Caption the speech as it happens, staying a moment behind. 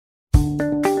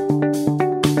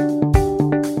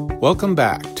Welcome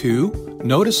back to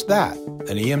Notice That,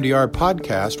 an EMDR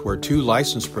podcast where two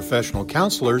licensed professional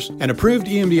counselors and approved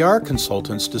EMDR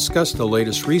consultants discuss the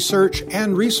latest research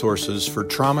and resources for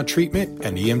trauma treatment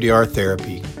and EMDR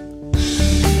therapy.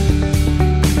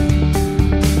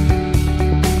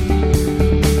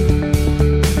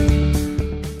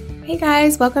 Hey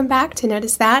guys, welcome back to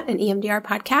Notice That, an EMDR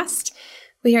podcast.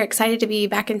 We are excited to be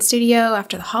back in studio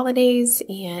after the holidays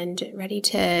and ready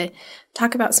to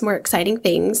talk about some more exciting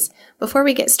things. Before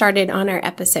we get started on our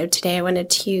episode today, I wanted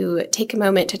to take a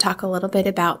moment to talk a little bit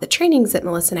about the trainings that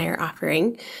Melissa and I are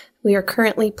offering. We are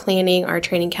currently planning our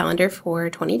training calendar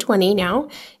for 2020 now,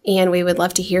 and we would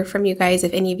love to hear from you guys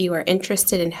if any of you are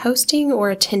interested in hosting or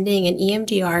attending an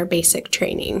EMDR basic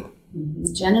training.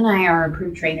 Jen and I are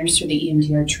approved trainers through the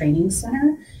EMDR Training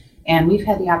Center, and we've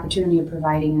had the opportunity of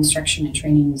providing instruction and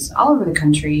trainings all over the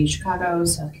country, Chicago,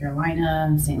 South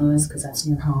Carolina, St. Louis, because that's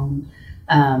near home,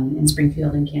 in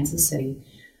Springfield and Kansas City.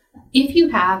 If you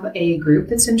have a group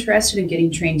that's interested in getting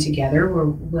trained together, we're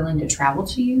willing to travel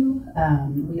to you.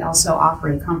 We also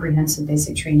offer a comprehensive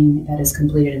basic training that is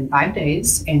completed in 5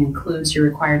 days and includes your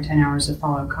required 10 hours of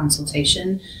follow-up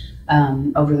consultation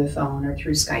over the phone or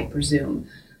through Skype or Zoom.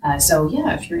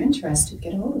 If you're interested,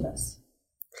 get a hold of us.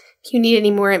 If you need any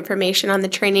more information on the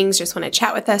trainings, just want to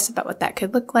chat with us about what that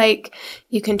could look like,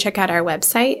 you can check out our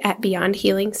website at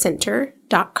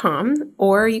beyondhealingcenter.com,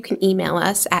 or you can email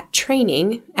us at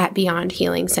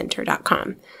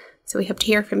training@beyondhealingcenter.com. So we hope to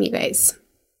hear from you guys.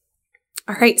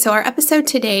 All right, so our episode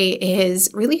today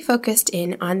is really focused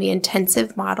in on the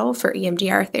intensive model for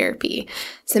EMDR therapy.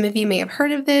 Some of you may have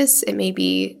heard of this. It may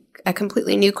be a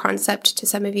completely new concept to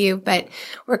some of you, but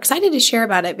we're excited to share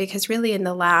about it because really in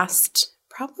the last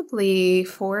probably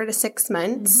 4 to 6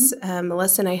 months,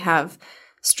 Melissa and I have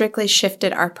strictly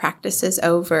shifted our practices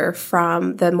over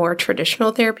from the more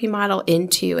traditional therapy model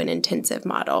into an intensive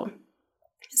model.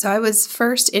 So I was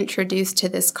first introduced to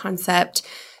this concept,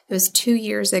 it was 2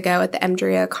 years ago at the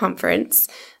EMDRIA conference.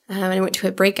 And I went to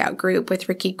a breakout group with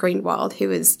Ricky Greenwald,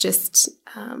 who is just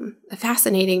a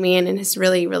fascinating man and is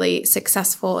really, really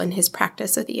successful in his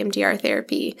practice with EMDR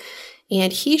therapy.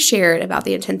 And he shared about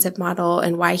the intensive model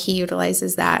and why he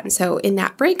utilizes that. And so in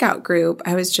that breakout group,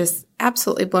 I was just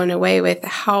absolutely blown away with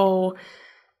how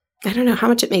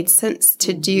much it made sense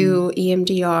to do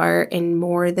EMDR in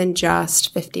more than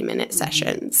just 50-minute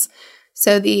sessions.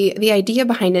 So the idea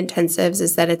behind intensives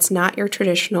is that it's not your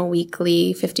traditional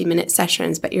weekly 50-minute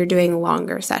sessions, but you're doing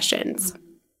longer sessions,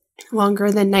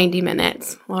 longer than 90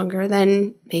 minutes, longer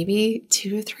than maybe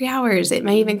 2 to 3 hours. It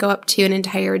may even go up to an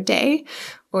entire day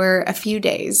or a few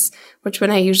days, which when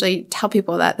I usually tell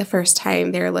people that the first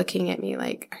time, they're looking at me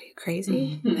like, are you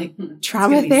crazy? Like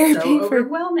trauma therapy so for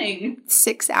overwhelming.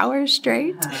 6 hours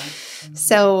straight?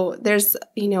 So there's,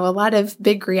 a lot of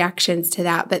big reactions to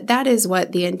that, but that is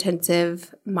what the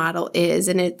intensive model is.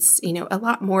 And it's, a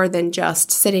lot more than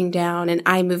just sitting down and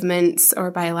eye movements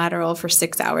or bilateral for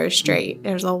 6 hours straight.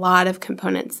 There's a lot of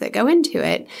components that go into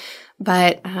it.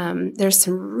 But there's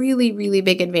some really, really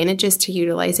big advantages to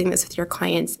utilizing this with your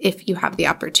clients if you have the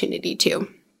opportunity to.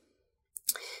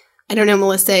 I don't know,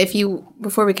 Melissa,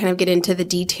 before we kind of get into the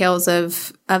details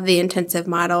of the intensive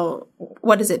model,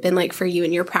 what has it been like for you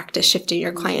in your practice shifting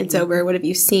your clients over? What have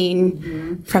you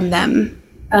seen from them?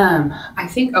 I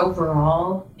think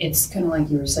overall, it's kind of like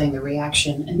you were saying, the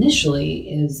reaction initially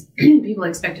is people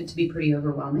expect it to be pretty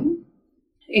overwhelming.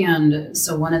 And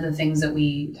so one of the things that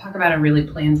we talk about and really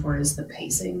plan for is the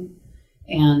pacing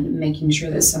and making sure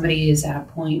that somebody is at a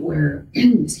point where,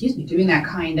 doing that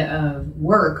kind of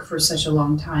work for such a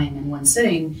long time in one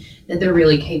sitting, that they're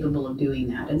really capable of doing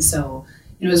that. And so,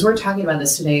 as we're talking about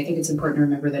this today, I think it's important to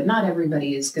remember that not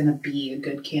everybody is going to be a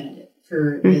good candidate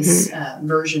for this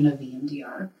version of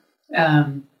EMDR.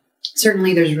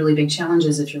 Certainly there's really big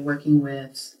challenges if you're working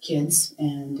with kids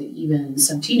and even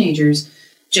some teenagers.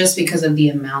 Just because of the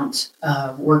amount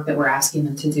of work that we're asking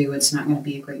them to do, it's not going to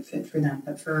be a great fit for them.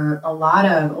 But for a lot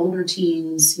of older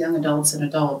teens, young adults, and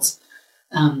adults,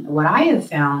 what I have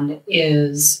found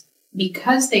is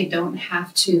because they don't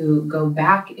have to go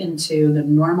back into the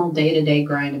normal day-to-day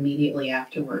grind immediately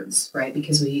afterwards, right?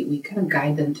 Because we kind of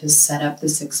guide them to set up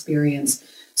this experience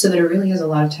so that it really has a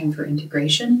lot of time for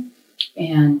integration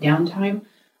and downtime.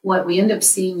 What we end up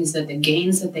seeing is that the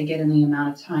gains that they get in the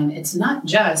amount of time, it's not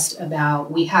just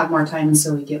about we have more time and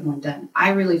so we get more done.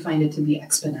 I really find it to be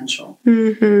exponential.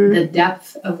 The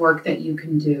depth of work that you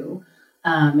can do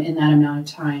in that amount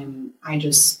of time, I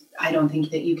don't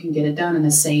think that you can get it done in the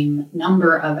same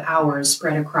number of hours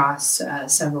spread across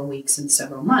several weeks and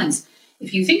several months.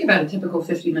 If you think about a typical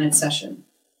 50-minute session,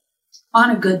 on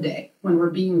a good day, when we're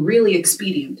being really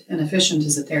expedient and efficient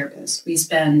as a therapist, we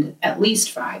spend at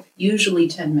least 5, usually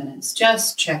 10 minutes,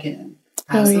 just checking in.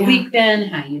 How's the week been?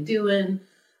 How you doing?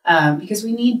 Because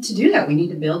we need to do that. We need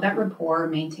to build that rapport,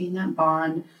 maintain that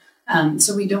bond.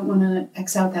 So we don't want to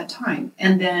X out that time.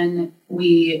 And then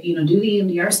we, do the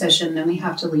EMDR session, then we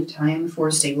have to leave time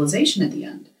for stabilization at the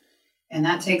end. And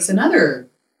that takes another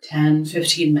 10,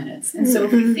 15 minutes. And so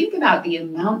if we think about the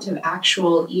amount of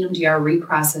actual EMDR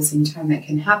reprocessing time that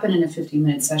can happen in a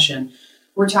 15-minute session,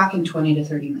 we're talking 20 to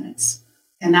 30 minutes.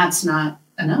 And that's not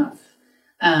enough.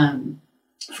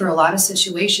 For a lot of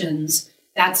situations,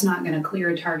 that's not going to clear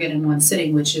a target in one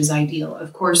sitting, which is ideal.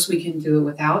 Of course, we can do it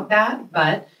without that,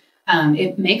 but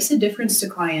it makes a difference to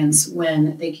clients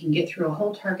when they can get through a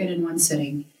whole target in one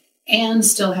sitting and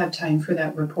still have time for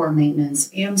that rapport maintenance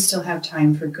and still have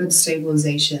time for good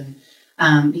stabilization,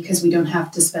 because we don't have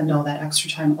to spend all that extra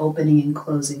time opening and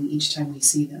closing each time we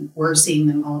see them. We're seeing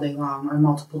them all day long or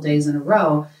multiple days in a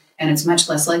row, and it's much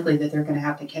less likely that they're going to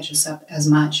have to catch us up as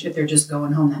much if they're just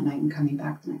going home that night and coming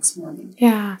back the next morning.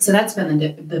 Yeah. So that's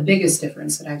been the biggest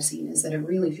difference that I've seen, is that it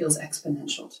really feels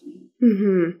exponential to me.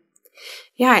 Mm-hmm.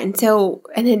 Yeah. And so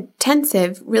an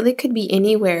intensive really could be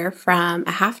anywhere from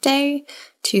a half day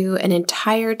to an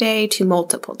entire day to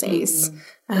multiple days.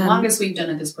 Mm-hmm. The longest we've done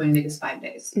at this point, I think, is 5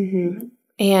 days. Mm-hmm.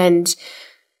 And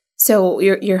so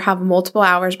you have multiple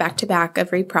hours back to back of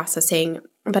reprocessing.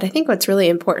 But I think what's really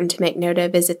important to make note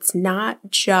of is it's not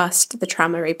just the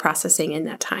trauma reprocessing in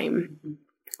that time. Mm-hmm.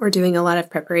 We're doing a lot of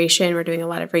preparation. We're doing a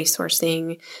lot of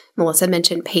resourcing. Melissa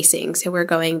mentioned pacing. So we're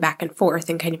going back and forth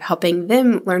and kind of helping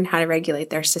them learn how to regulate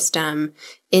their system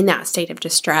in that state of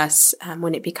distress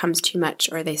when it becomes too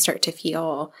much or they start to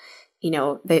feel,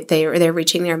 they're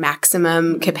reaching their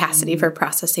maximum capacity for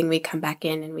processing. We come back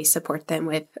in and we support them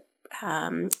with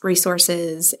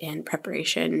resources and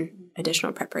preparation,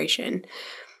 additional preparation.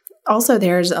 Also,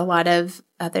 there's a lot of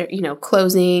other,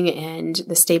 closing and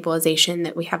the stabilization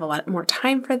that we have a lot more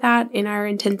time for that in our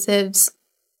intensives.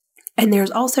 And there's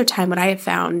also time, what I have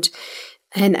found,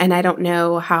 and I don't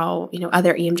know how,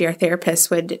 other EMDR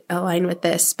therapists would align with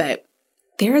this, but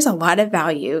there is a lot of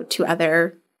value to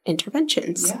other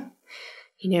interventions. Yeah.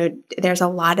 There's a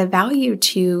lot of value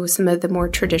to some of the more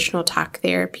traditional talk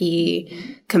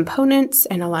therapy components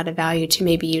and a lot of value to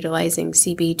maybe utilizing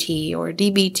CBT or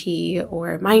DBT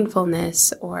or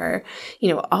mindfulness or,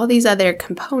 all these other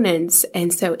components.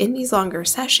 And so in these longer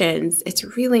sessions,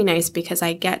 it's really nice because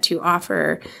I get to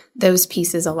offer those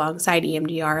pieces alongside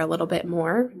EMDR a little bit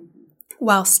more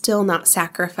while still not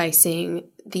sacrificing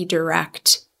the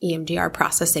direct EMDR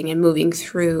processing and moving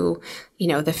through,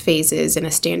 the phases in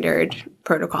a standard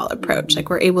protocol approach. Like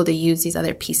we're able to use these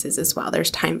other pieces as well. There's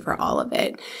time for all of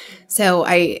it. So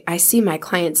I see my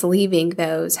clients leaving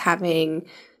those having,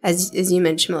 as you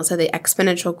mentioned, Melissa, the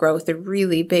exponential growth, the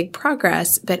really big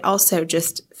progress, but also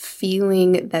just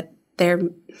feeling that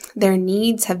their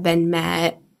needs have been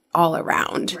met all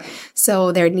around. Right.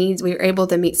 So their needs, we were able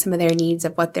to meet some of their needs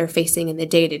of what they're facing in the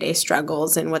day-to-day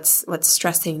struggles and what's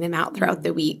stressing them out throughout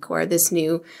the week, or this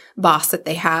new boss that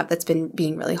they have that's been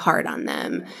being really hard on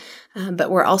them. But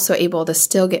we're also able to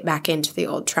still get back into the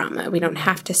old trauma. We don't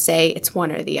have to say it's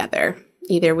one or the other.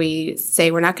 Either we say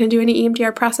we're not going to do any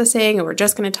EMDR processing, or we're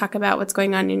just going to talk about what's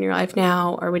going on in your life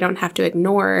now, or we don't have to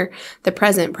ignore the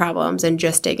present problems and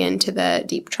just dig into the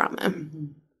deep trauma. Mm-hmm.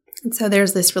 And so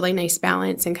there's this really nice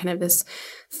balance and kind of this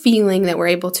feeling that we're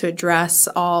able to address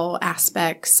all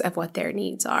aspects of what their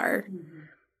needs are. Mm-hmm.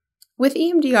 With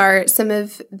EMDR, some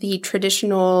of the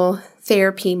traditional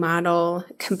therapy model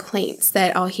complaints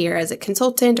that I'll hear as a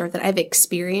consultant or that I've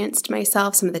experienced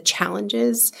myself, some of the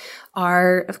challenges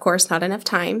are, of course, not enough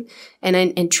time. And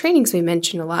in trainings, we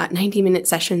mention a lot, 90-minute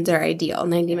sessions are ideal.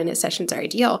 90-minute sessions are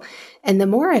ideal. And the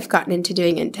more I've gotten into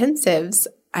doing intensives,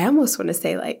 I almost want to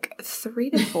say like 3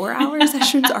 to 4 hour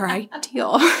sessions are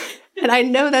ideal. And I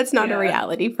know that's not a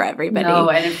reality for everybody. No,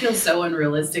 and it feels so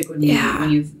unrealistic when you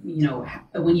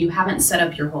haven't set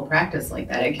up your whole practice like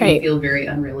that. It can feel very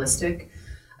unrealistic.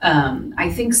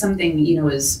 I think something,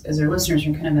 as our listeners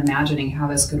are kind of imagining how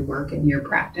this could work in your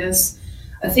practice,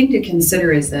 a thing to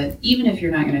consider is that even if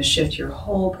you're not going to shift your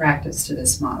whole practice to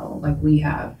this model like we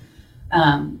have,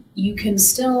 you can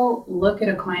still look at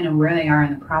a client and where they are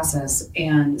in the process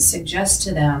and suggest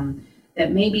to them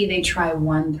that maybe they try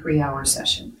 1 3-hour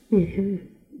session,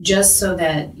 just so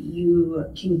that you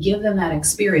can give them that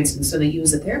experience, and so that you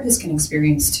as a therapist can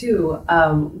experience too,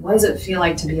 what does it feel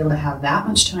like to be able to have that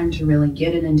much time to really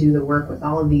get in and do the work with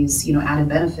all of these, added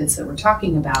benefits that we're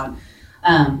talking about,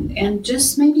 and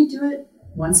just maybe do it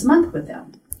once a month with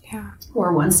them,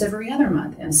 or once every other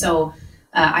month. And so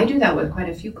I do that with quite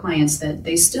a few clients that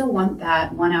they still want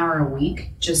that 1 hour a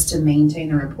week just to maintain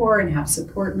the rapport and have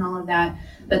support and all of that.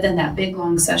 But then that big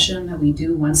long session that we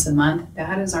do once a month,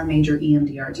 that is our major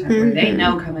EMDR time where they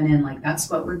know coming in, like, that's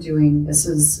what we're doing. This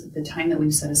is the time that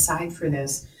we've set aside for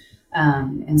this.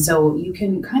 And so you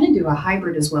can kind of do a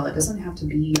hybrid as well. It doesn't have to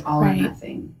be all or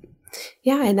nothing.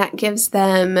 Yeah, and that gives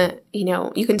them,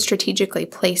 you can strategically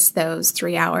place those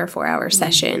 3-hour, 4-hour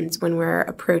sessions when we're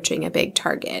approaching a big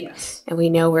target. Yes. And we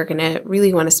know we're going to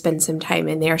really want to spend some time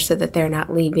in there so that they're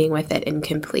not leaving with it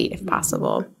incomplete if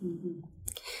possible.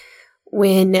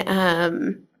 When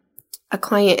a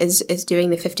client is doing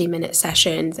the 50-minute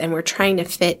sessions and we're trying to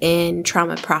fit in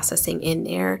trauma processing in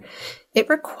there, it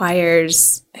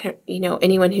requires,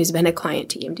 anyone who's been a client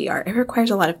to EMDR, it requires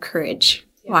a lot of courage.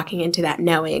 Walking into that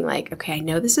knowing like, okay, I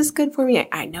know this is good for me.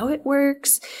 I know it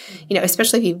works,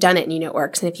 especially if you've done it and you know it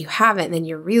works. And if you haven't, then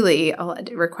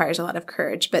it requires a lot of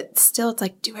courage. But still, it's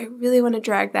like, do I really want to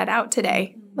drag that out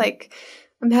today? Like,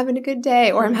 I'm having a good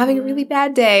day or I'm having a really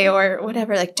bad day or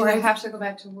whatever. Like, do I have to go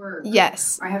back to work?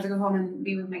 Yes. Or I have to go home and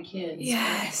be with my kids.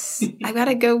 Yes. I got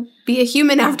to go be a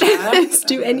human after this,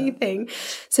 do anything.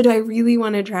 So do I really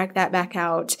want to drag that back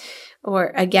out?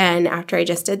 Or again, after I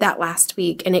just did that last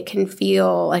week, and it can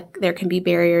feel like there can be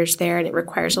barriers there and it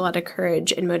requires a lot of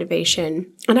courage and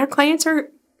motivation. And a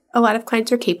lot of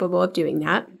clients are capable of doing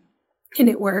that. And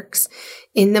it works.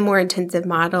 In the more intensive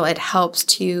model, it helps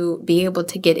to be able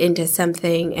to get into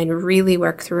something and really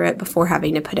work through it before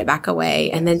having to put it back away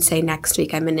and then say next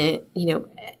week I'm going to,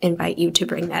 invite you to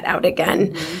bring that out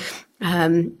again.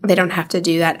 They don't have to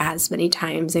do that as many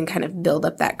times and kind of build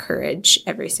up that courage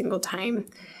every single time.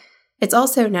 It's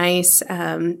also nice,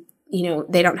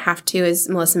 they don't have to, as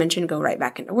Melissa mentioned, go right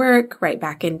back into work, right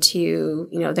back into,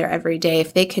 their everyday.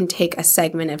 If they can take a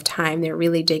segment of time, they're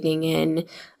really digging in.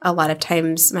 A lot of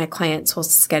times my clients will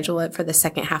schedule it for the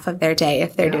second half of their day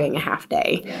if they're doing a half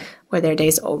day where their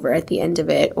day's over at the end of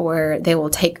it, or they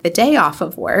will take the day off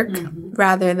of work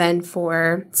rather than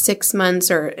for 6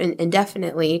 months or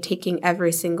indefinitely taking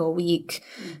every single week,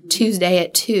 Tuesday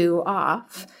at 2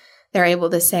 off. They're able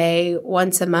to say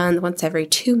once a month, once every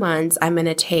 2 months, I'm going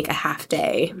to take a half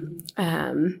day.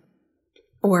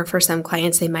 Or for some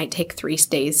clients, they might take 3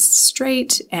 days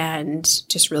straight and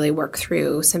just really work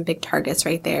through some big targets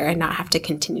right there and not have to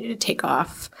continue to take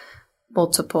off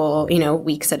multiple,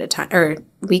 weeks at a time or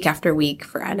week after week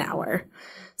for an hour.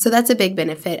 So that's a big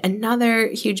benefit. Another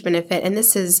huge benefit, and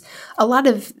this is a lot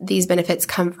of these benefits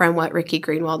come from what Ricky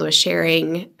Greenwald was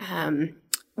sharing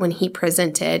when he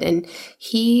presented, and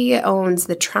he owns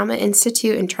the Trauma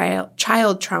Institute and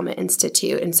Child Trauma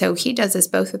Institute. And so he does this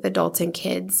both with adults and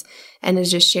kids and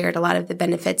has just shared a lot of the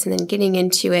benefits and then getting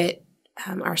into it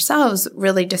ourselves,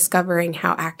 really discovering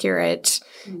how accurate,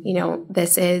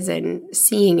 this is and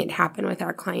seeing it happen with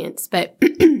our clients. But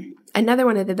another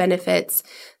one of the benefits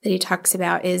that he talks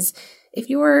about is if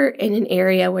you're in an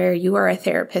area where you are a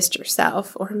therapist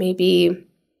yourself, or maybe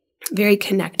very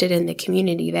connected in the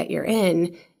community that you're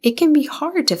in, it can be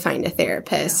hard to find a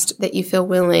therapist that you feel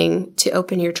willing to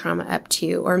open your trauma up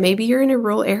to. Or maybe you're in a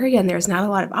rural area and there's not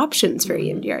a lot of options for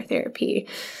EMDR therapy.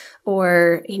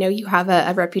 Or, you have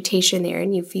a reputation there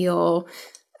and you feel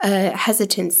a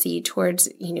hesitancy towards,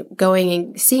 going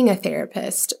and seeing a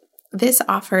therapist. This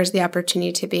offers the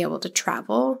opportunity to be able to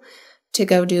travel, to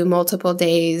go do multiple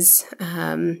days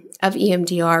of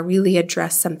EMDR, really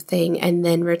address something, and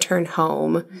then return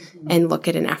home and look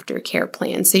at an aftercare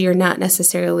plan. So you're not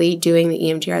necessarily doing the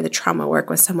EMDR, the trauma work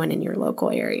with someone in your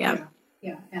local area.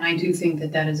 Yeah. And I do think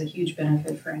that is a huge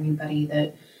benefit for anybody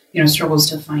that, struggles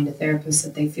to find a therapist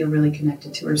that they feel really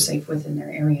connected to or safe with in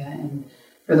their area. And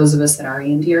for those of us that are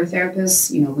EMDR therapists,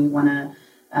 we want to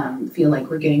feel like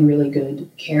we're getting really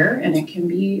good care, and it can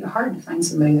be hard to find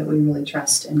somebody that we really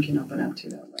trust and can open up to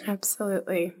that way.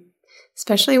 Absolutely.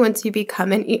 Especially once you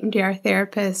become an EMDR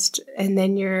therapist and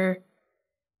then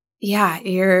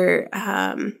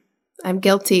I'm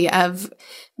guilty of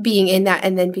being in that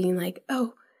and then being like,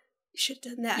 oh, you should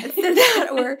have done that,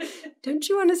 or don't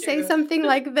you want to say something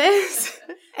like this?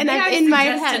 And I'm in my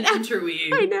head.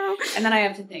 Interweave. I know. And then I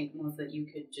have to think, well, that you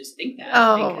could just think that.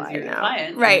 Oh, because I you're know. The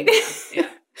client. Right. Yeah.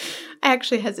 I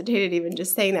actually hesitated even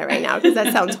just saying that right now because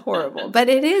that sounds horrible. But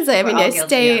it is. I mean,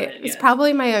 it's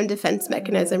probably my own defense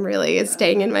mechanism, really, is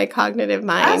staying in my cognitive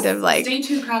mind of like. Staying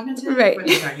too cognitive? Right. What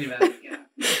are you talking about? Yeah.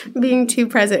 Being too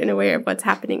present and aware of what's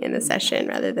happening in the session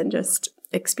rather than just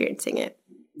experiencing it.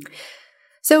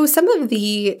 So some of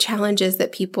the challenges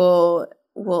that people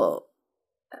will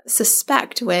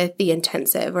suspect with the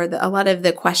intensive, or a lot of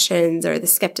the questions or the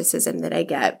skepticism that I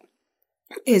get,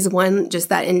 is one, just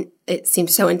that it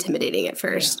seems so intimidating at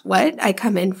first. Yeah. What? I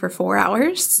come in for 4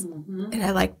 hours and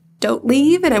I don't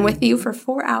leave and I'm with you for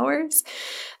 4 hours.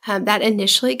 That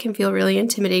initially can feel really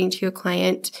intimidating to a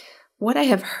client. What I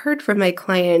have heard from my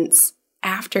clients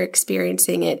after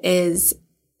experiencing it is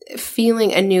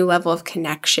feeling a new level of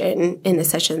connection in the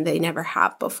session they never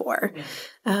have before.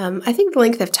 Yeah. I think the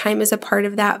length of time is a part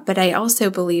of that, but I also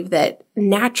believe that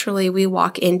naturally we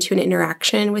walk into an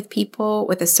interaction with people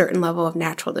with a certain level of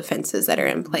natural defenses that are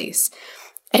in place.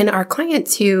 And our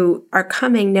clients who are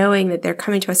coming knowing that they're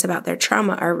coming to us about their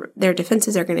trauma, their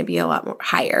defenses are going to be a lot more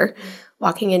higher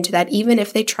walking into that, even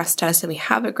if they trust us and we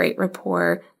have a great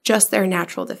rapport, just their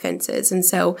natural defenses. And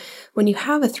so when you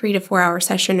have a 3 to 4 hour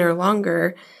session or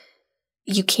longer,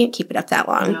 you can't keep it up that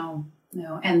long.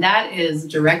 No. And that is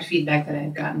direct feedback that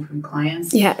I've gotten from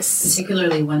clients. Yes.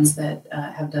 Particularly ones that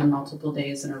have done multiple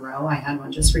days in a row. I had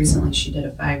one just recently. She did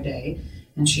a 5-day.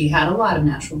 And she had a lot of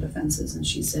natural defenses. And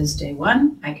she says, day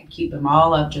 1, I could keep them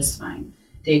all up just fine.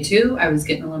 Day 2, I was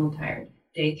getting a little tired.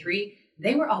 Day 3,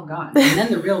 they were all gone. And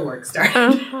then the real work started.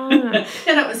 And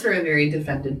that was for a very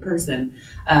defended person.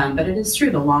 But it is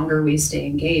true. The longer we stay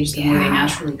engaged, the more they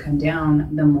naturally come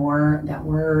down, the more that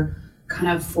we're kind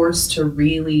of forced to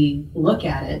really look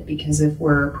at it. Because if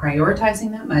we're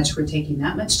prioritizing that much, we're taking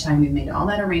that much time, we've made all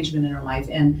that arrangement in our life,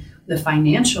 and the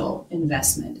financial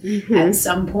investment, at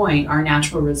some point, our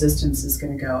natural resistance is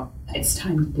going to go, it's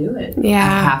time to do it. Yeah.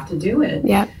 I have to do it.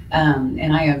 Yeah.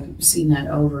 And I have seen that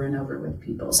over and over with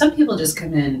people. Some people just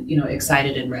come in,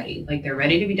 excited and ready. Like they're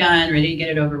ready to be done, ready to get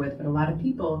it over with. But a lot of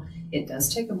people, it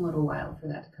does take them a little while for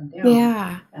that to come down.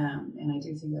 Yeah. And I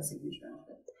do think that's a huge benefit.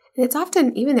 And it's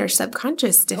often even their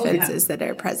subconscious defenses that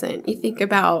are present. You think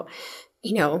about,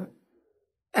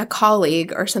 a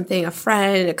colleague or something, a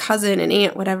friend, a cousin, an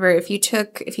aunt, whatever. If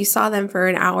you saw them for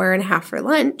an hour and a half for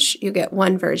lunch, you get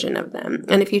one version of them.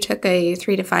 And if you took a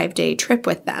 3 to 5 day trip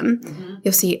with them,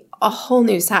 you'll see a whole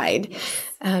new side.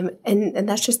 And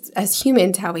that's just as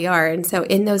humans how we are. And so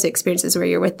in those experiences where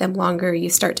you're with them longer, you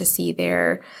start to see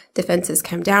their defenses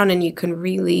come down and you can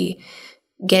really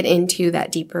get into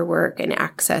that deeper work and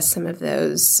access some of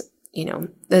those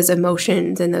those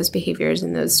emotions and those behaviors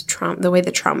and those the way the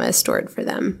trauma is stored for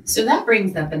them. So that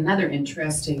brings up another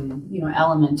interesting,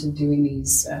 element of doing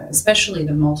these, especially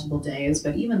the multiple days,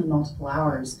 but even the multiple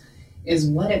hours, is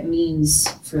what it means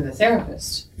for the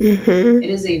therapist. It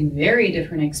is a very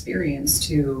different experience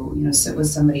to, sit with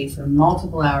somebody for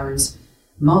multiple hours,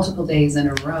 multiple days in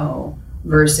a row,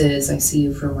 versus I see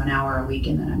you for 1 hour a week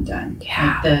and then I'm done.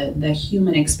 Yeah. Like the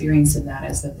human experience of that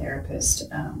as the therapist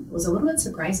was a little bit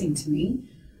surprising to me.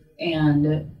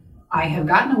 And I have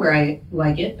gotten to where I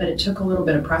like it, but it took a little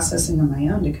bit of processing on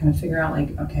my own to kind of figure out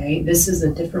okay, this is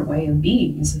a different way of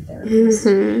being as a therapist.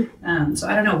 So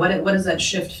I don't know, what has that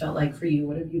shift felt like for you?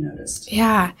 What have you noticed?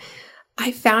 Yeah.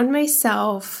 I found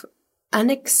myself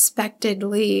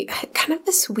unexpectedly kind of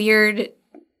this weird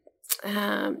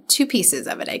two pieces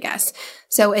of it, I guess.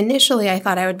 So initially I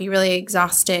thought I would be really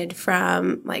exhausted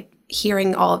from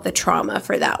hearing all of the trauma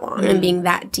for that long and being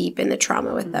that deep in the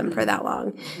trauma with them for that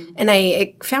long. And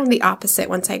I found the opposite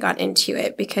once I got into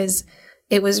it, because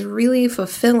it was really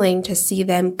fulfilling to see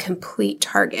them complete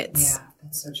targets. Yeah,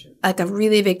 that's so true. Like a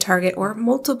really big target or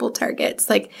multiple targets.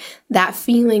 Like that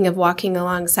feeling of walking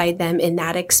alongside them in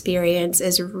that experience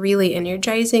is really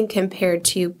energizing compared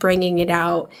to bringing it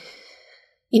out.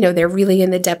 They're really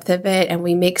in the depth of it and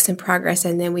we make some progress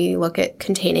and then we look at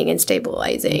containing and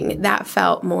stabilizing. That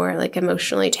felt more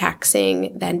emotionally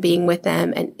taxing than being with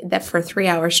them, and that for 3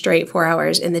 hours straight, 4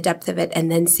 hours in the depth of it, and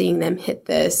then seeing them hit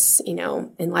this,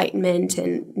 enlightenment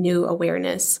and new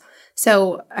awareness.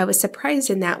 So I was surprised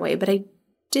in that way, but I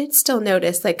did still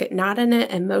notice, not in an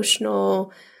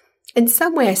emotional, in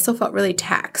some way I still felt really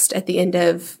taxed at the end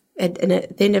of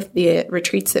the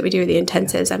retreats that we do, the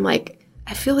intensives. I'm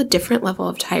I feel a different level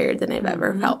of tired than I've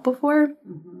ever felt before.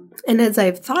 And as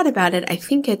I've thought about it, I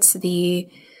think it's the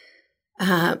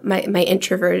my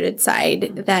introverted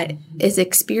side that is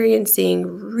experiencing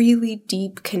really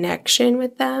deep connection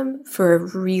with them for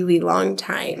a really long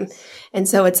time. And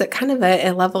so it's a kind of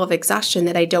a level of exhaustion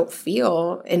that I don't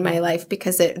feel in my life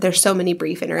because there's so many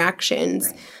brief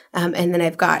interactions. And then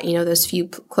I've got, those few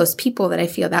close people that I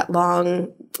feel that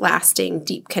long lasting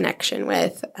deep connection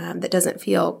with that doesn't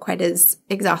feel quite as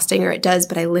exhausting, or it does,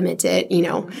 but I limit it,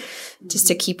 just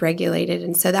to keep regulated.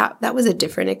 And so that was a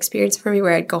different experience for me,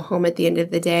 where I'd go home at the end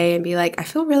of the day and be I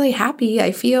feel really happy.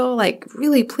 I feel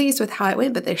really pleased with how it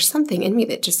went, but there's something in me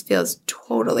that just feels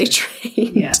totally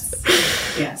drained.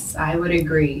 Yes, I would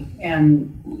agree.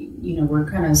 And, we're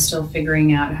kind of still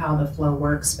figuring out how the flow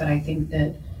works, but I think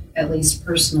that at least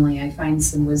personally, I find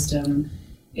some wisdom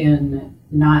in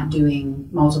not doing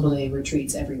multiple day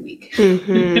retreats every week.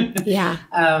 Yeah.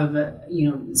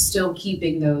 Still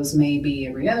keeping those maybe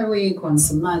every other week,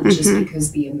 once a month, just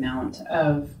because the amount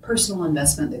of personal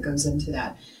investment that goes into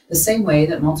that. The same way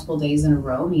that multiple days in a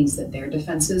row means that their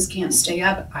defenses can't stay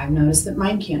up, I've noticed that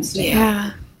mine can't stay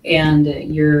up. And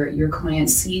your client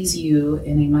sees you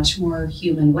in a much more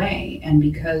human way. And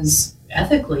because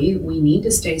ethically we need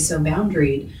to stay so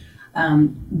boundaried,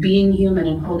 being human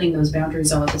and holding those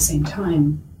boundaries all at the same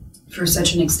time for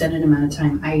such an extended amount of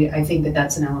time, I think that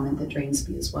that's an element that drains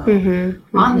me as well.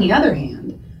 On the other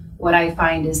hand, what I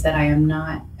find is that I am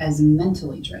not as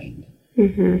mentally drained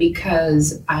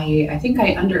because I think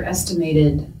I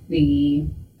underestimated the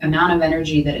amount of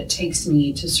energy that it takes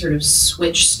me to sort of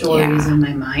switch stories in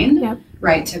my mind,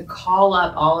 right? To call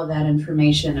up all of that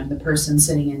information of the person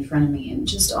sitting in front of me and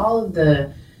just all of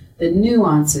the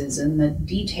nuances and the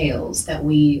details that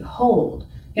we hold.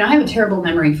 I have a terrible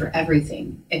memory for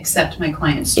everything except my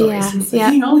client stories. It's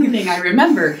the only thing I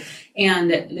remember. And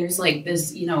there's like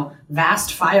this,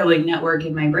 vast filing network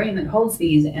in my brain that holds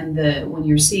these. And when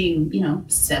you're seeing,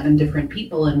 7 different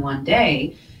people in one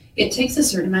day, it takes a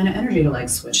certain amount of energy to like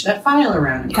switch that file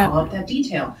around and call up that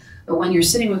detail. But when you're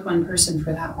sitting with one person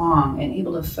for that long and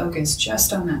able to focus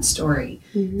just on that story,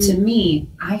 to me,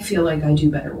 I feel like I do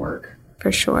better work.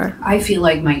 For sure. I feel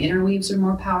like my interweaves are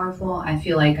more powerful. I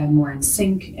feel like I'm more in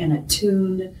sync and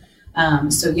attuned.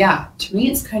 To me,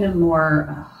 it's kind of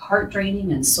more heart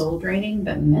draining and soul draining,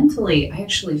 but mentally, I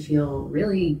actually feel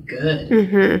really good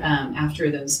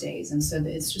after those days. And so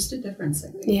it's just a difference, I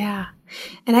think. Yeah.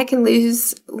 And I can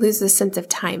lose the sense of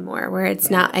time more, where it's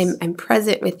not, I'm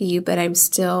present with you, but I'm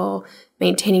still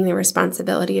maintaining the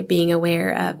responsibility of being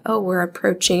aware of, we're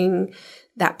approaching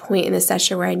that point in the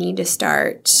session where I need to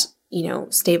start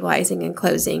stabilizing and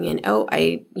closing, and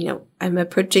I'm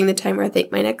approaching the time where I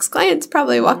think my next client's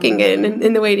probably walking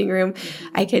in the waiting room.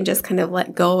 I can just kind of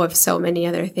let go of so many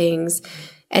other things.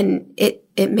 And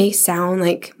it may sound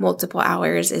like multiple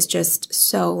hours is just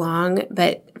so long,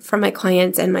 but for my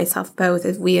clients and myself both,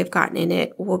 if we have gotten in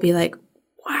it, we'll be like,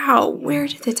 wow, where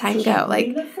did the time go?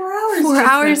 Like 4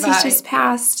 hours has just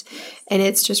passed. And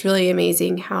it's just really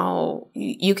amazing how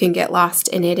you can get lost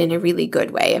in it in a really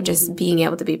good way of just being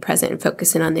able to be present and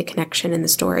focusing on the connection and the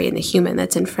story and the human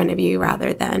that's in front of you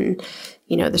rather than,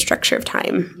 the structure of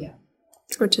time,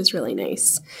 which is really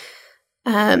nice.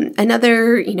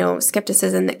 Another,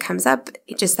 skepticism that comes up,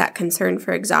 just that concern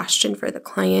for exhaustion for the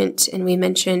client. And we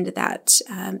mentioned that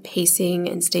pacing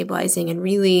and stabilizing and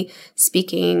really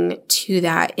speaking to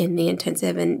that in the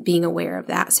intensive and being aware of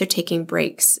that. So taking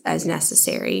breaks as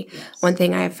necessary. Yes. One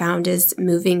thing I have found is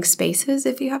moving spaces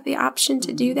if you have the option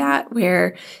to do that,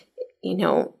 where,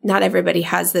 not everybody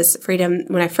has this freedom.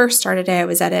 When I first started, I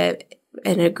was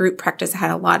in a group practice that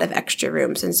had a lot of extra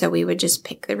rooms. And so we would just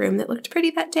pick the room that looked pretty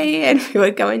that day and we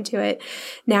would go into it.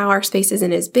 Now our space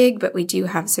isn't as big, but we do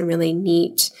have some really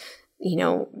neat,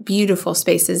 beautiful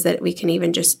spaces that we can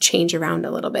even just change around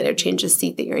a little bit or change the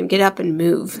seat that you're in, get up and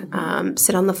move,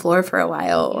 sit on the floor for a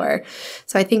while.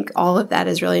 So I think all of that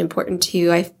is really important too.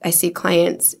 I see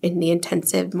clients in the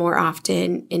intensive more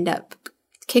often end up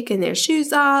kicking their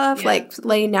shoes off, like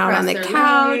laying down on the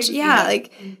couch.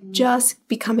 Just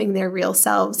becoming their real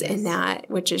selves in that,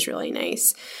 which is really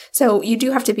nice. So you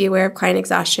do have to be aware of client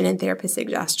exhaustion and therapist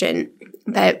exhaustion,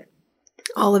 but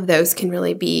all of those can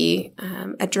really be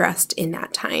addressed in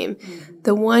that time.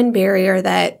 The one barrier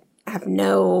that I have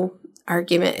no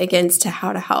argument against to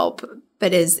how to help,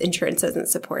 but is insurance doesn't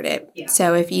support it.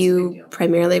 So if you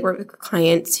primarily work with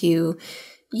clients who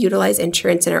utilize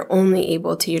insurance and are only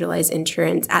able to utilize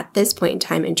insurance at this point in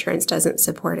time, insurance doesn't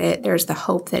support it. There's the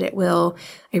hope that it will.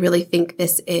 I really think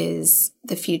this is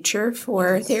the future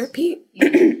for therapy.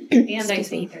 And I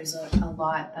think there's a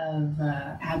lot of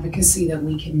advocacy that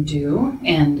we can do,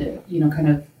 and kind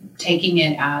of taking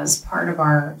it as part of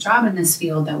our job in this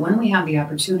field, that when we have the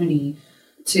opportunity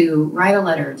to write a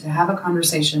letter, to have a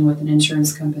conversation with an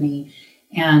insurance company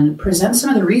and present some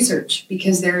of the research,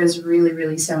 because there is really,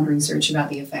 really sound research about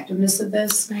the effectiveness of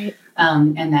this,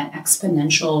 and that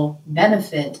exponential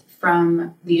benefit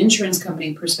from the insurance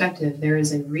company perspective. There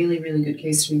is a really, really good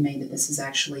case to be made that this is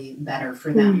actually better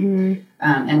for them,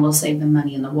 and will save them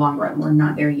money in the long run. We're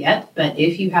not there yet, but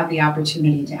if you have the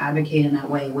opportunity to advocate in that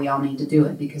way, we all need to do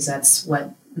it, because that's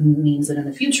what means that in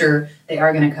the future they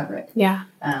are going to cover it.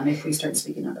 If we start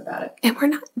speaking up about it. And we're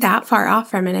not that far off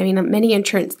from it. I mean, many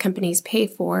insurance companies pay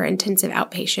for intensive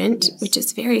outpatient, which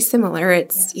is very similar.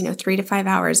 It's, 3 to 5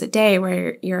 hours a day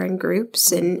where you're in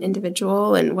groups and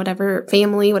individual and whatever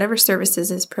family, whatever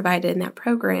services is provided in that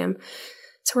program.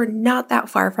 So we're not that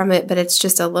far from it, but it's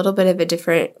just a little bit of a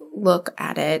different look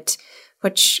at it,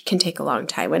 which can take a long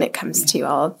time when it comes to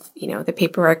all of, the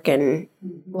paperwork and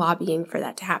lobbying for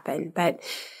that to happen. But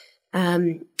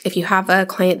if you have a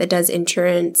client that does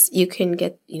insurance, you can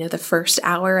get, the first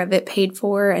hour of it paid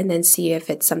for and then see if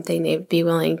it's something they'd be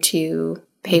willing to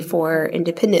pay for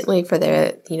independently for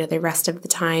the rest of the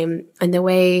time. And the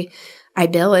way I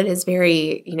bill it is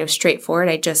very, straightforward.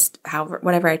 I just,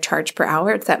 whatever I charge per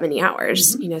hour, it's that many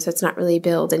hours, so it's not really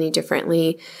billed any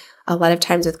differently. A lot of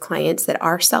times with clients that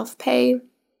are self-pay,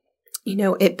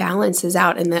 it balances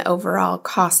out in the overall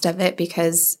cost of it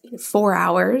because 4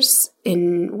 hours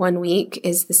in 1 week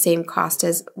is the same cost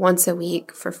as once a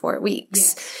week for 4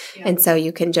 weeks. Yes. Yeah. And so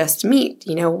you can just meet,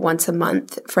 once a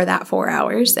month for that 4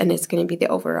 hours and it's going to be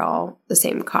the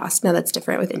same cost. Now that's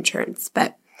different with insurance,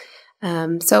 but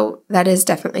so that is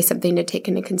definitely something to take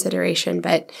into consideration,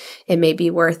 but it may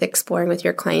be worth exploring with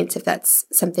your clients if that's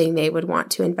something they would want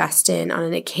to invest in on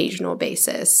an occasional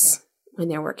basis when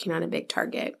they're working on a big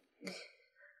target.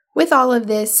 With all of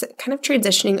this kind of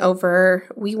transitioning over,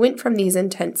 we went from these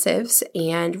intensives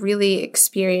and really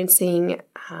experiencing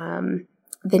the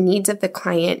needs of the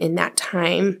client in that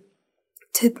time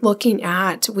to looking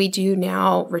at, we do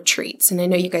now retreats. And I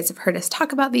know you guys have heard us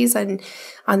talk about these on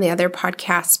the other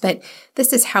podcasts, but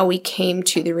this is how we came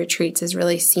to the retreats, is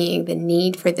really seeing the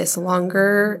need for this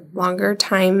longer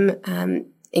time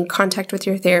in contact with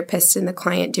your therapist and the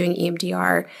client doing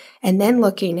EMDR, and then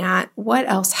looking at what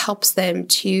else helps them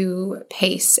to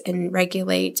pace and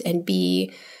regulate and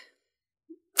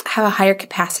have a higher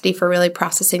capacity for really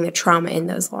processing the trauma in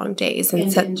those long days.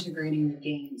 And so, integrating the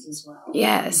gains as well.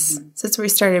 Yes. Mm-hmm. So we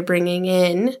started bringing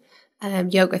in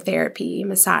yoga therapy,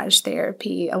 massage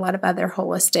therapy, a lot of other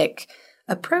holistic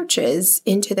approaches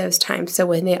into those times. So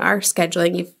when they are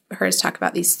scheduling, you've heard us talk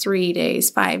about these 3 days,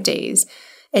 5 days.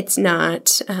 It's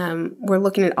not, we're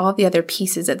looking at all the other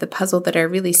pieces of the puzzle that are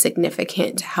really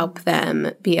significant to help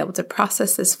them be able to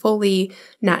process this fully,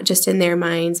 not just in their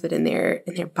minds, but in their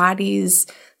bodies,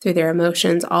 through their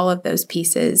emotions, all of those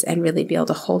pieces, and really be able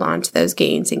to hold on to those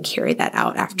gains and carry that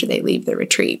out after they leave the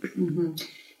retreat. Mm-hmm.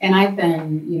 And I've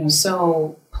been,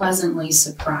 so pleasantly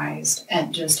surprised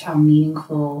at just how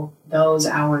meaningful those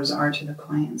hours are to the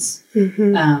clients.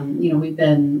 Mm-hmm. We've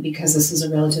been, because this is a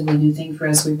relatively new thing for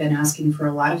us, we've been asking for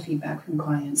a lot of feedback from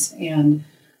clients, and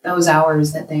those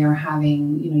hours that they are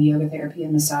having, yoga therapy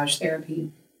and massage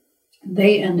therapy,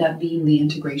 they end up being the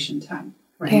integration time,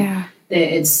 right? Yeah.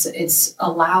 It's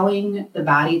allowing the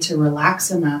body to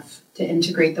relax enough to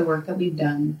integrate the work that we've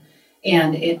done.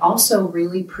 And it also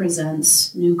really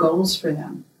presents new goals for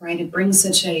them, right? It brings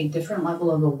such a different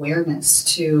level of awareness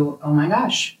to, oh my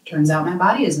gosh, turns out my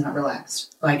body is not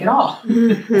relaxed, like at all.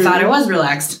 Mm-hmm. I thought I was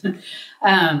relaxed.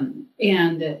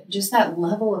 And just that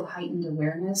level of heightened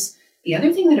awareness. The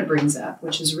other thing that it brings up,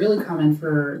 which is really common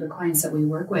for the clients that we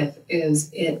work with, is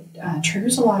it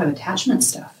triggers a lot of attachment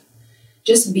stuff.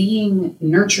 Just being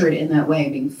nurtured in that way,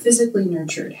 being physically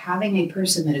nurtured, having a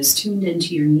person that is tuned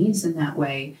into your needs in that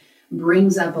way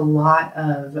brings up a lot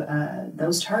of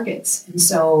those targets. And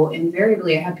so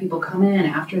invariably I have people come in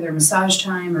after their massage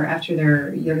time or after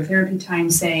their yoga therapy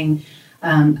time saying,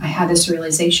 I had this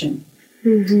realization,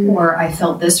 mm-hmm. or I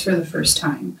felt this for the first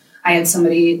time. I had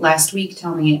somebody last week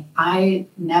tell me, I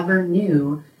never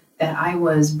knew that I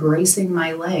was bracing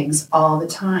my legs all the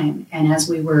time. And as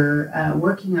we were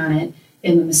working on it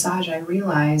in the massage, I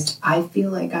realized I feel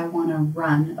like I want to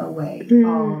run away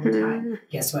all the time.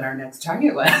 Guess what our next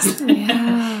target was?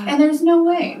 Yeah. And there's no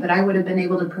way that I would have been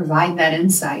able to provide that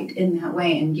insight in that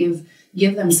way and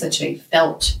give them such a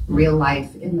felt real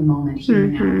life in the moment here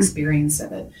and now experience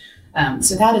of it.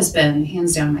 So that has been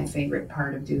hands down my favorite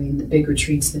part of doing the big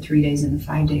retreats, the 3 days and the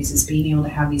 5 days, is being able to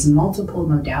have these multiple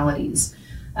modalities.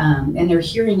 And they're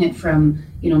hearing it from,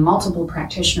 multiple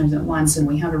practitioners at once, and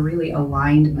we have a really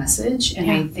aligned message. And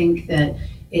I think that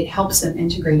it helps them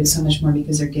integrate it so much more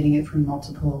because they're getting it from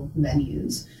multiple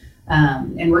venues.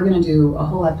 And we're going to do a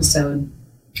whole episode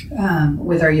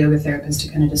with our yoga therapist to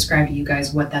kind of describe to you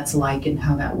guys what that's like and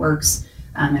how that works,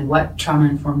 and what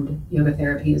trauma-informed yoga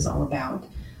therapy is all about.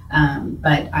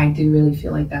 But I do really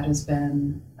feel like that has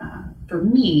been, for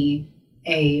me,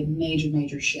 a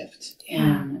major shift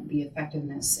in the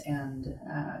effectiveness and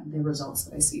the results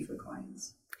that I see for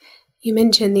clients. You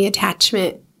mentioned the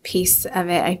attachment piece of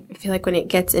it. I feel like when it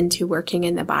gets into working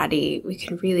in the body, we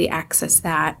can really access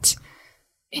that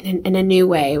in a new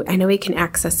way. I know we can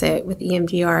access it with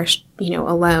EMDR,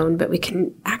 alone, but we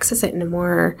can access it in a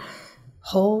more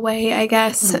whole way, I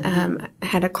guess. I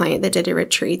had a client that did a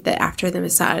retreat that after the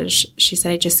massage, she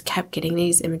said, I just kept getting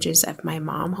these images of my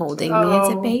mom holding me as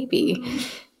a baby.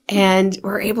 And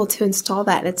we're able to install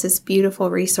that. And it's this beautiful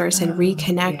resource and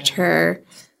reconnect her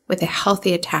with a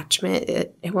healthy attachment.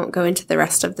 It won't go into the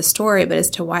rest of the story, but as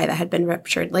to why that had been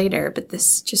ruptured later. But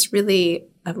this just really,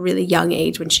 a really young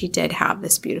age when she did have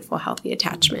this beautiful, healthy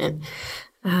attachment.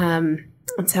 And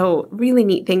so really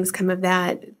neat things come of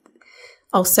that.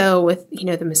 Also with,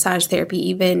 the massage therapy,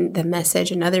 even the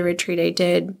message, another retreat I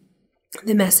did,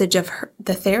 the message of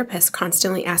the therapist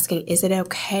constantly asking, is it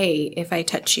okay if I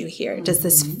touch you here? Does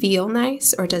this feel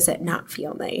nice or does it not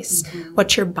feel nice?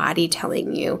 What's your body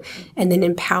telling you? And then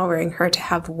empowering her to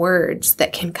have words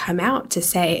that can come out to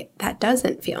say, that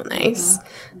doesn't feel nice.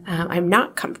 I'm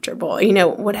not comfortable.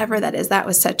 Whatever that is, that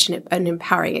was such an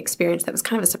empowering experience. That was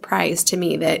kind of a surprise to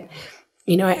me that,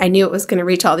 I knew it was going to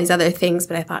reach all these other things,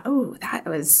 but I thought, oh, that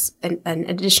was an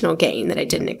additional gain that I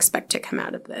didn't expect to come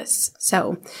out of this.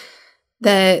 So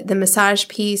the massage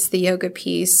piece, the yoga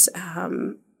piece,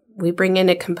 we bring in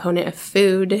a component of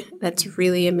food that's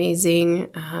really amazing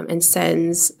and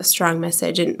sends a strong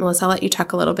message. And Melissa, I'll let you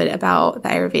talk a little bit about the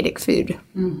Ayurvedic food.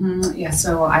 Yeah,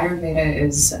 so Ayurveda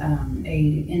is a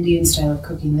Indian style of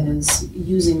cooking that is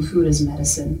using food as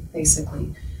medicine,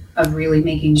 basically, of really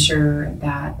making sure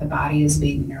that the body is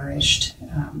being nourished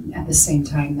at the same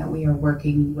time that we are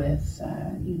working with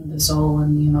the soul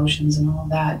and the emotions and all of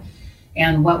that.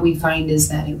 And what we find is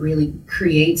that it really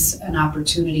creates an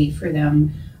opportunity for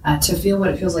them to feel what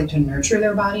it feels like to nurture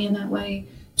their body in that way,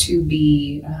 to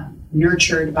be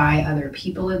nurtured by other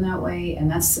people in that way. And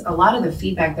that's a lot of the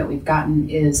feedback that we've gotten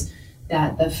is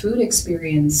that the food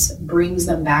experience brings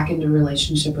them back into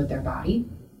relationship with their body,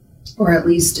 or at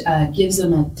least gives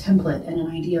them a template and an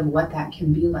idea of what that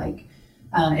can be like.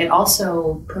 It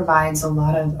also provides a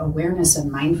lot of awareness and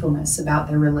mindfulness about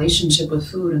their relationship with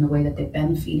food and the way that they've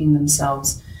been feeding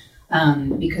themselves.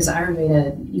 Because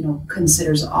Ayurveda,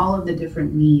 considers all of the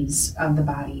different needs of the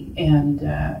body. And,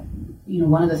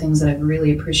 one of the things that I've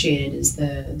really appreciated is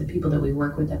the people that we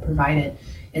work with that provide it.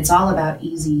 It's all about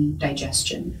easy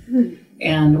digestion.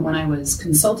 And when I was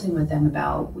consulting with them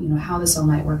about, how this all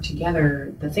might work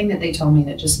together, the thing that they told me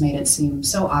that just made it seem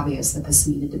so obvious that this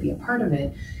needed to be a part of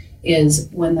it is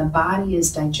when the body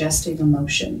is digesting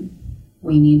emotion,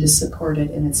 we need to support it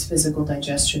in its physical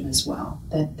digestion as well.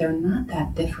 That they're not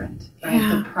that different. Right?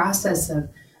 Yeah. The process of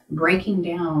breaking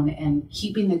down and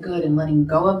keeping the good and letting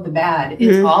go of the bad,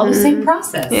 it's all the same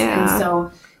process. Yeah. And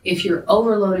so if you're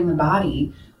overloading the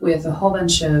body with a whole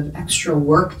bunch of extra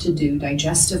work to do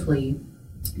digestively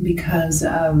because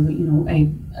of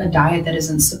a diet that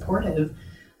isn't supportive,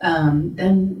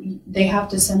 then they have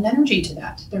to send energy to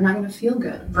that. They're not going to feel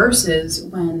good. Versus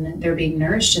when they're being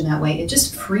nourished in that way, it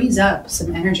just frees up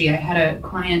some energy. I had a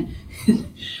client,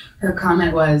 her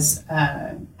comment was,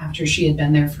 after she had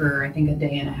been there for, I think, a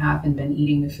day and a half and been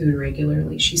eating the food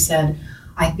regularly, she said,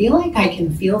 I feel like I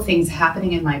can feel things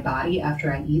happening in my body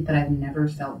after I eat that I've never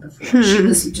felt before. She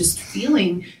was just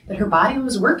feeling that her body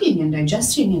was working and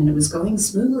digesting and it was going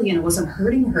smoothly and it wasn't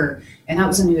hurting her. And that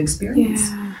was a new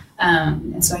experience. Yeah.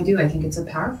 And so I think it's a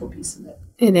powerful piece of it.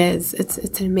 It is. It's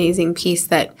an amazing piece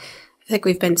that I think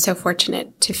we've been so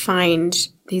fortunate to find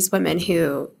these women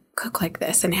who cook like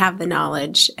this and have the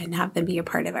knowledge and have them be a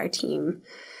part of our team.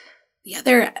 The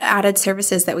other added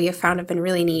services that we have found have been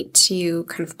really neat to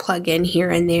kind of plug in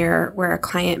here and there where a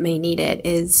client may need it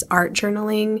is art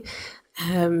journaling.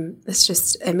 It's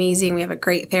just amazing. We have a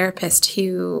great therapist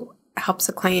who helps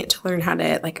a client to learn how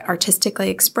to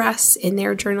artistically express in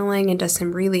their journaling and does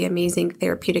some really amazing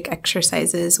therapeutic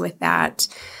exercises with that.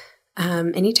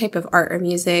 Any type of art or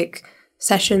music,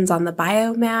 sessions on the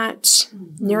biomat,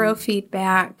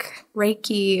 neurofeedback,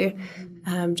 Reiki,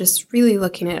 just really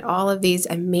looking at all of these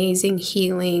amazing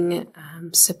healing,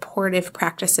 supportive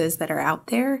practices that are out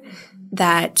there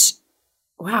that,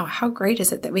 wow, how great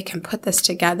is it that we can put this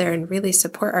together and really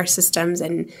support our systems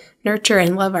and nurture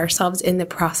and love ourselves in the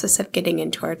process of getting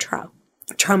into our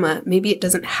trauma. Maybe it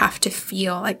doesn't have to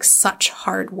feel like such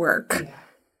hard work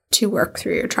to work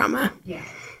through your trauma. Yeah.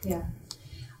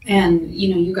 And,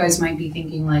 you guys might be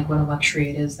thinking what a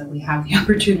luxury it is that we have the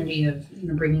opportunity of,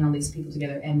 bringing all these people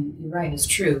together. And you're right, it's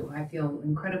true. I feel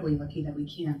incredibly lucky that we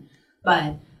can.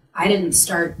 But I didn't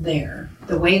start there.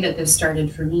 The way that this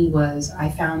started for me was I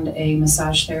found a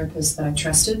massage therapist that I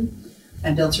trusted.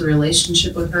 I built a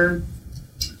relationship with her,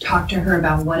 talked to her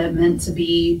about what it meant to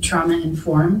be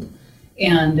trauma-informed,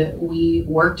 and we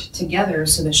worked together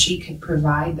so that she could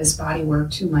provide this body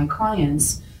work to my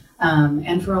clients.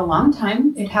 And for a long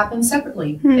time, it happened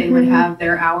separately. They would have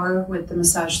their hour with the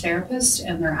massage therapist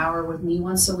and their hour with me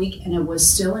once a week, and it was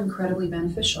still incredibly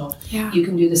beneficial. Yeah. You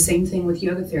can do the same thing with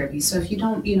yoga therapy. So if you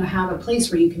don't, have a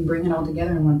place where you can bring it all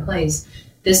together in one place,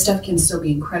 this stuff can still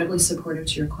be incredibly supportive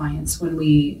to your clients. When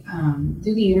we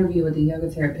do the interview with the yoga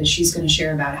therapist, she's going to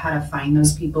share about how to find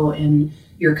those people in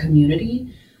your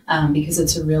community, because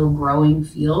it's a real growing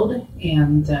field.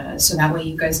 And so that way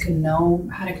you guys can know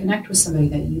how to connect with somebody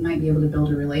that you might be able to build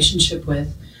a relationship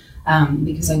with,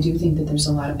 because I do think that there's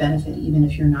a lot of benefit even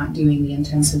if you're not doing the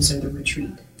intensives or the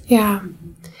retreat. Yeah.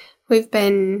 We've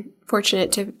been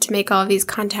fortunate to make all of these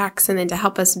contacts and then to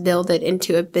help us build it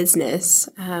into a business.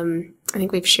 I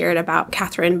think we've shared about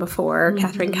Catherine before,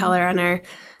 Catherine Keller on our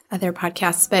other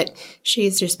podcasts, but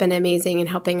she's just been amazing in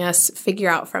helping us figure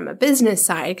out from a business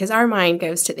side, because our mind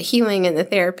goes to the healing and the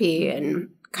therapy and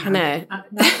kind of not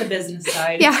the business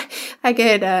side. Yeah, I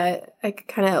could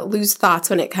kind of lose thoughts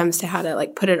when it comes to how to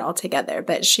like put it all together.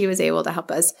 But she was able to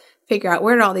help us figure out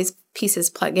where do all these pieces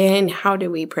plug in, how do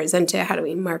we present it, how do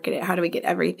we market it, how do we get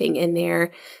everything in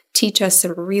there, teach us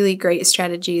some really great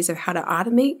strategies of how to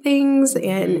automate things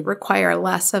and require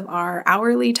less of our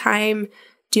hourly time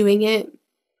doing it.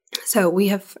 So we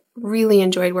have really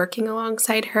enjoyed working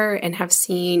alongside her and have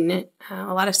seen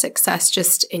a lot of success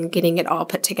just in getting it all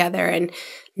put together. And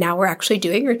now we're actually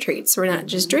doing retreats. We're not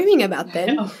just dreaming about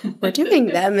them, we're doing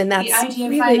them. And that's the idea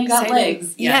really finally exciting. got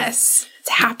legs. Yes, it's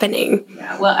happening.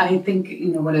 Yeah, well, I think,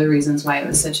 one of the reasons why it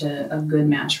was such a good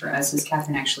match for us is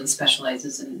Catherine actually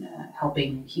specializes in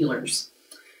helping healers.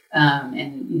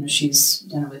 And she's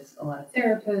done it with a lot of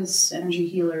therapists, energy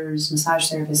healers, massage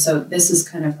therapists. So this is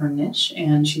kind of her niche,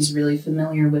 and she's really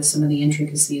familiar with some of the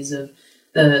intricacies of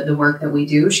the work that we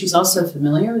do. She's also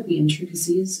familiar with the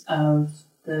intricacies of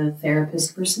the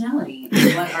therapist personality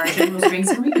and what our general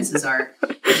strengths and weaknesses are.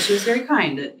 And she was very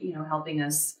kind at, helping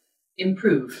us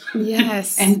improve.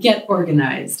 Yes. And get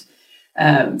organized.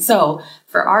 So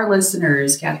for our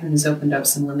listeners, Catherine has opened up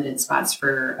some limited spots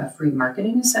for a free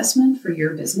marketing assessment for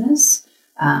your business.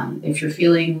 If you're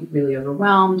feeling really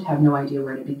overwhelmed, have no idea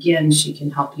where to begin, she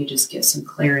can help you just get some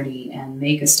clarity and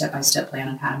make a step-by-step plan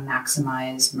on how to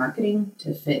maximize marketing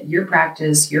to fit your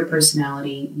practice, your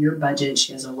personality, your budget.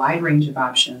 She has a wide range of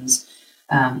options.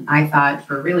 I thought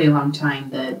for a really long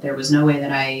time that there was no way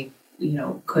that I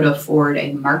could afford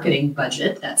a marketing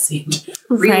budget. That seemed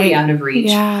really out of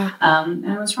reach. Yeah.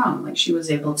 And I was wrong. Like, she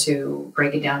was able to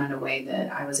break it down in a way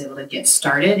that I was able to get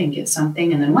started and get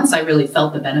something. And then once I really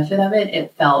felt the benefit of it,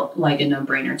 it felt like a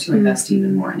no-brainer to invest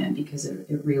even more in it, because it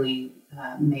really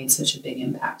made such a big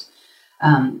impact.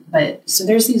 But so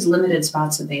there's these limited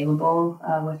spots available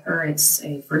with her. It's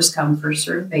a first come, first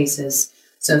served basis.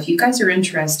 So if you guys are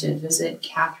interested, visit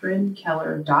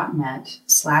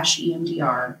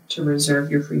katherinekeller.net/EMDR to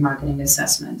reserve your free marketing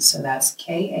assessment. So that's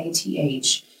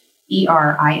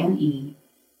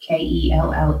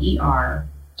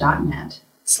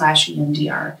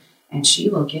katherinekeller.net/EMDR, and she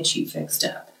will get you fixed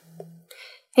up.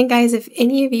 And guys, if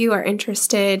any of you are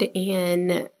interested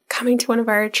in coming to one of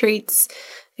our retreats,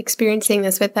 experiencing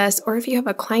this with us, or if you have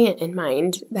a client in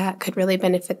mind that could really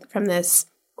benefit from this,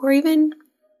 or even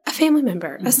a family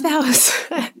member, a spouse,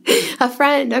 a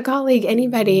friend, a colleague,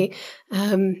 anybody.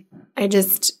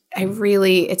 It's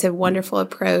a wonderful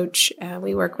approach.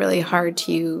 We work really hard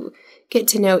to get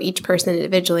to know each person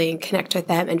individually and connect with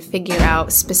them and figure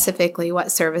out specifically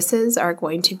what services are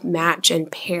going to match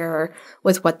and pair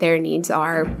with what their needs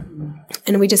are.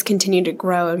 And we just continue to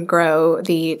grow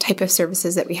the type of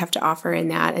services that we have to offer in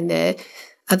that, and the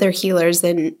other healers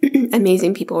and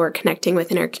amazing people we're connecting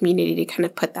with in our community to kind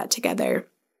of put that together.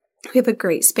 We have a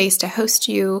great space to host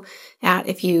you at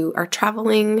if you are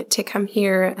traveling to come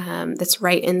here. That's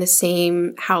right in the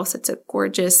same house. It's a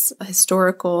gorgeous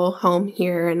historical home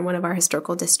here in one of our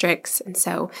historical districts. And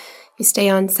so you stay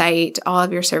on site. All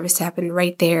of your services happen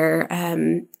right there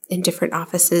in different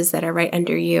offices that are right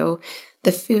under you.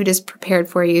 The food is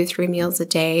prepared for you 3 meals a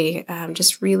day.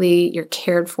 Just really, you're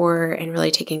cared for and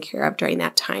really taken care of during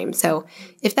that time. So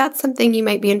if that's something you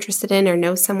might be interested in or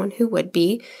know someone who would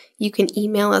be, you can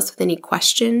email us with any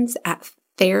questions at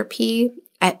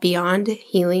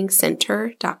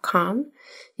therapy@beyondhealingcenter.com.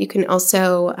 You can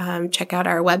also check out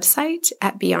our website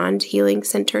at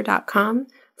beyondhealingcenter.com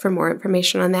for more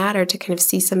information on that, or to kind of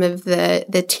see some of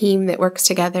the team that works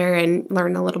together and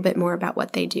learn a little bit more about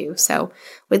what they do. So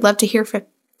we'd love to hear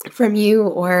from you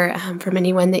or from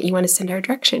anyone that you want to send our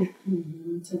direction.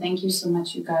 Mm-hmm. So thank you so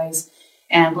much, you guys.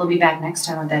 And we'll be back next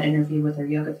time with that interview with our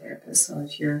yoga therapist. So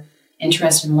if you're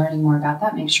interested in learning more about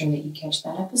that, make sure that you catch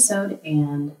that episode,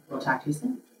 and we'll talk to you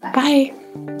soon. Bye.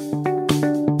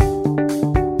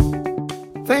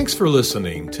 Thanks for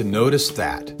listening to Notice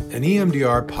That, an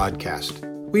EMDR podcast.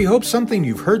 We hope something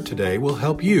you've heard today will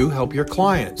help you help your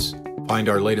clients. Find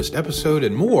our latest episode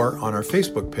and more on our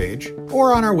Facebook page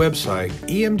or on our website,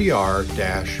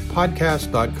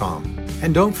 emdr-podcast.com.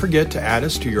 And don't forget to add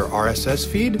us to your RSS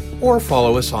feed or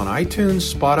follow us on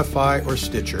iTunes, Spotify, or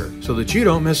Stitcher so that you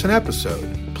don't miss an episode.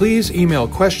 Please email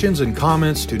questions and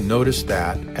comments to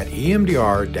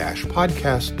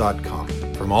noticethat@emdr-podcast.com.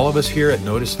 From all of us here at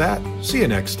Notice That, see you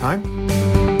next time.